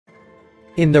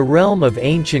In the realm of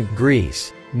ancient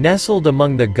Greece, nestled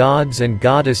among the gods and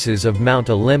goddesses of Mount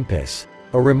Olympus,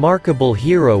 a remarkable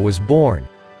hero was born.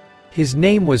 His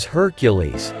name was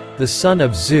Hercules, the son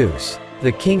of Zeus,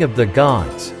 the king of the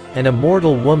gods, and a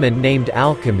mortal woman named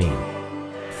Alcmene.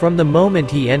 From the moment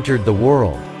he entered the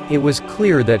world, it was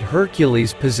clear that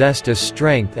Hercules possessed a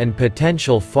strength and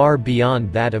potential far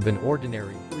beyond that of an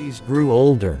ordinary. As Hercules grew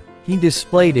older, he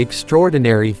displayed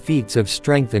extraordinary feats of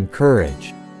strength and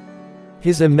courage.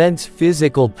 His immense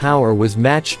physical power was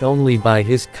matched only by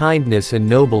his kindness and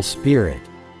noble spirit.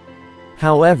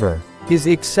 However, his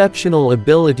exceptional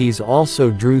abilities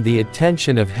also drew the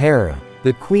attention of Hera,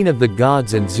 the queen of the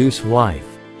gods and Zeus' wife.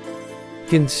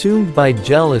 Consumed by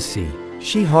jealousy,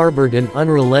 she harbored an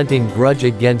unrelenting grudge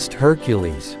against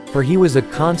Hercules, for he was a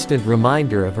constant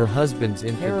reminder of her husband's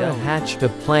infidelity. Hera hatched a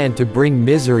plan to bring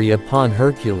misery upon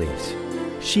Hercules.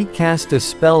 She cast a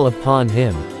spell upon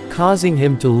him, causing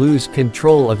him to lose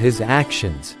control of his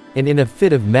actions, and in a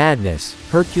fit of madness,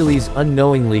 Hercules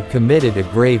unknowingly committed a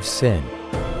grave sin.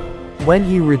 When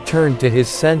he returned to his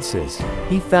senses,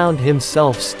 he found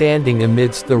himself standing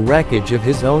amidst the wreckage of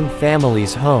his own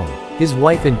family's home, his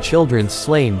wife and children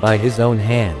slain by his own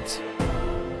hands.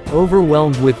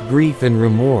 Overwhelmed with grief and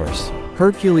remorse,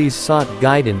 Hercules sought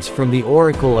guidance from the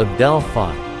Oracle of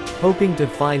Delphi, hoping to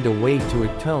find a way to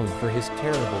atone for his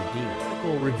terrible deed. The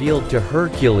oracle revealed to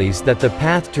Hercules that the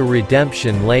path to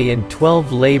redemption lay in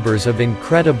 12 labors of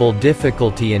incredible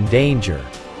difficulty and danger.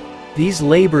 These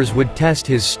labors would test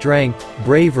his strength,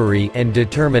 bravery, and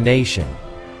determination.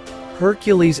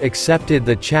 Hercules accepted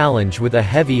the challenge with a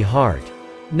heavy heart,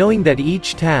 knowing that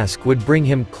each task would bring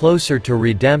him closer to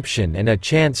redemption and a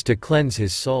chance to cleanse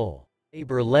his soul.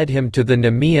 Labor led him to the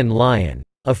Nemean lion,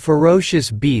 a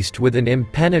ferocious beast with an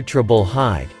impenetrable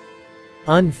hide.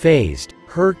 Unfazed,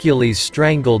 Hercules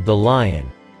strangled the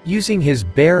lion, using his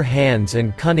bare hands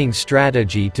and cunning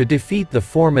strategy to defeat the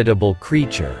formidable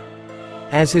creature.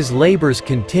 As his labors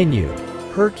continued,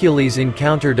 Hercules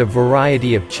encountered a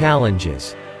variety of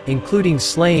challenges, including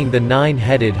slaying the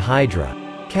 9-headed Hydra,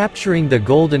 capturing the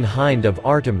golden hind of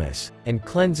Artemis, and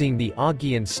cleansing the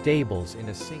Augean stables in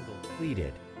a single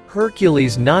completed.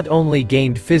 Hercules not only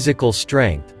gained physical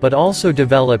strength but also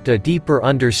developed a deeper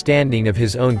understanding of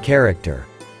his own character.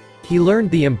 He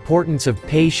learned the importance of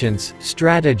patience,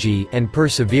 strategy, and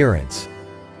perseverance.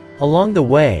 Along the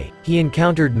way, he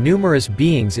encountered numerous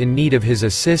beings in need of his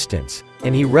assistance,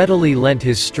 and he readily lent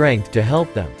his strength to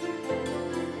help them.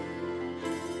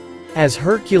 As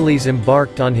Hercules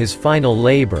embarked on his final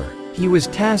labor, he was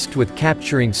tasked with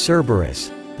capturing Cerberus,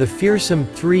 the fearsome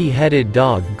 3-headed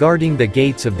dog guarding the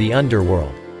gates of the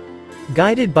underworld.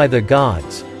 Guided by the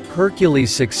gods,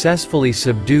 Hercules successfully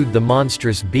subdued the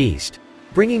monstrous beast,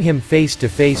 bringing him face to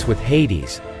face with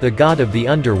Hades, the god of the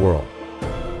underworld.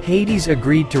 Hades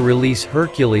agreed to release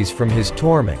Hercules from his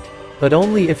torment, but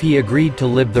only if he agreed to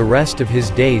live the rest of his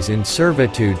days in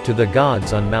servitude to the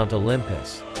gods on Mount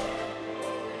Olympus.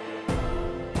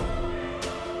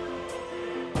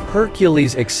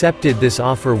 Hercules accepted this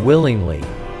offer willingly,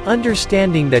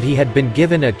 understanding that he had been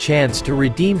given a chance to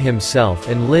redeem himself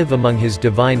and live among his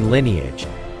divine lineage.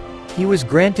 He was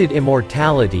granted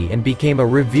immortality and became a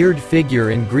revered figure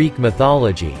in Greek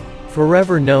mythology,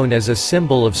 forever known as a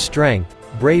symbol of strength,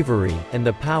 bravery, and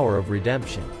the power of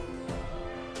redemption.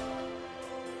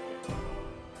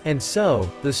 And so,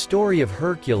 the story of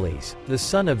Hercules, the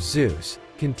son of Zeus,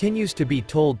 continues to be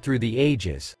told through the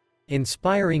ages,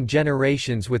 inspiring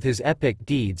generations with his epic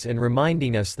deeds and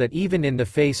reminding us that even in the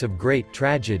face of great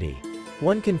tragedy,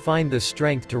 one can find the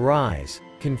strength to rise,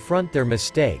 confront their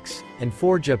mistakes, and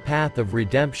forge a path of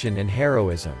redemption and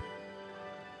heroism.